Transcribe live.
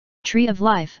Tree of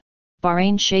Life,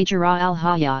 Bahrain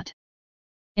Shajarat-al-Hayat.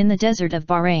 In the desert of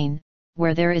Bahrain,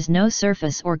 where there is no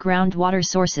surface or groundwater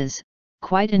sources,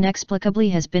 quite inexplicably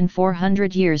has been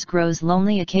 400 years grows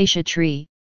lonely acacia tree,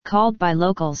 called by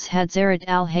locals Hadzharat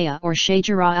Al Haya or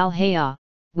Shajarat-al Haya,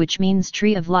 which means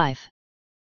tree of life.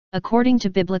 According to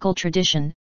biblical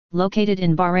tradition, located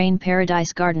in Bahrain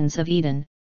Paradise Gardens of Eden,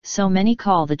 so many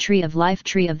call the tree of life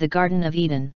tree of the Garden of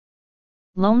Eden.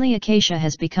 Lonely acacia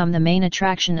has become the main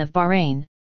attraction of Bahrain.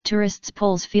 Tourists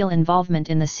Poles feel involvement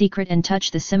in the secret and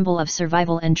touch the symbol of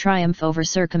survival and triumph over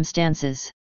circumstances.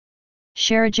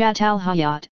 Sharajat-al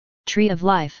Hayat, Tree of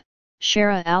Life,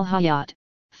 Shara-al-Hayat,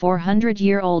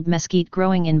 400-year-old mesquite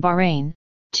growing in Bahrain,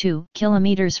 2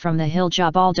 kilometers from the hill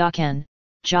Jabal Dakhan,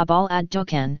 Jabal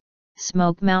Dukhan,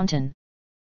 Smoke Mountain.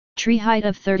 Tree height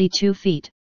of 32 feet,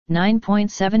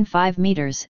 9.75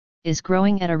 meters, is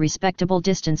growing at a respectable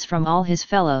distance from all his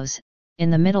fellows,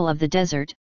 in the middle of the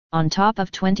desert, on top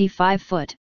of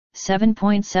 25-foot,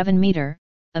 7.7 meter,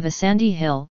 of a sandy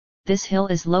hill. This hill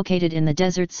is located in the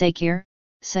desert Sakhir,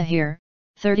 Sahir,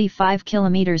 35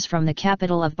 kilometers from the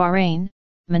capital of Bahrain,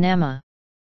 Manama.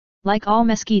 Like all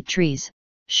mesquite trees,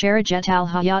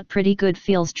 Sharajat-al-Hayat pretty good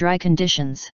feels dry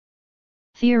conditions.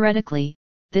 Theoretically,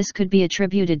 this could be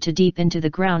attributed to deep into the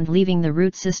ground leaving the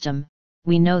root system.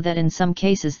 We know that in some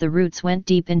cases the roots went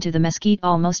deep into the mesquite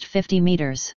almost 50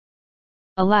 meters.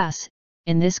 Alas,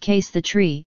 in this case the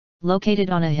tree, located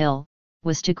on a hill,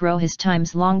 was to grow his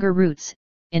times longer roots,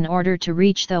 in order to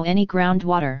reach though any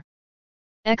groundwater.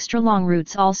 Extra long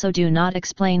roots also do not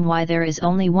explain why there is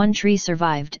only one tree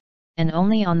survived, and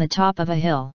only on the top of a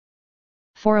hill.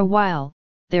 For a while,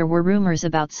 there were rumors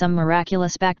about some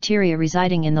miraculous bacteria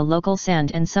residing in the local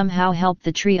sand and somehow help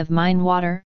the tree of mine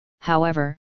water.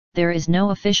 However, there is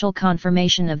no official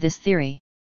confirmation of this theory.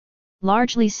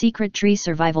 Largely secret tree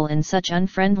survival in such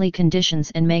unfriendly conditions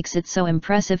and makes it so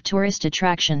impressive tourist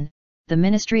attraction. The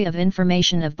Ministry of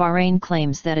Information of Bahrain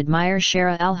claims that admire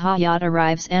Shara-al-Hayat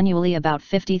arrives annually about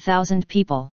 50,000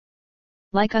 people.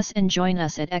 Like us and join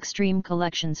us at Extreme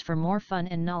Collections for more fun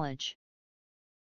and knowledge.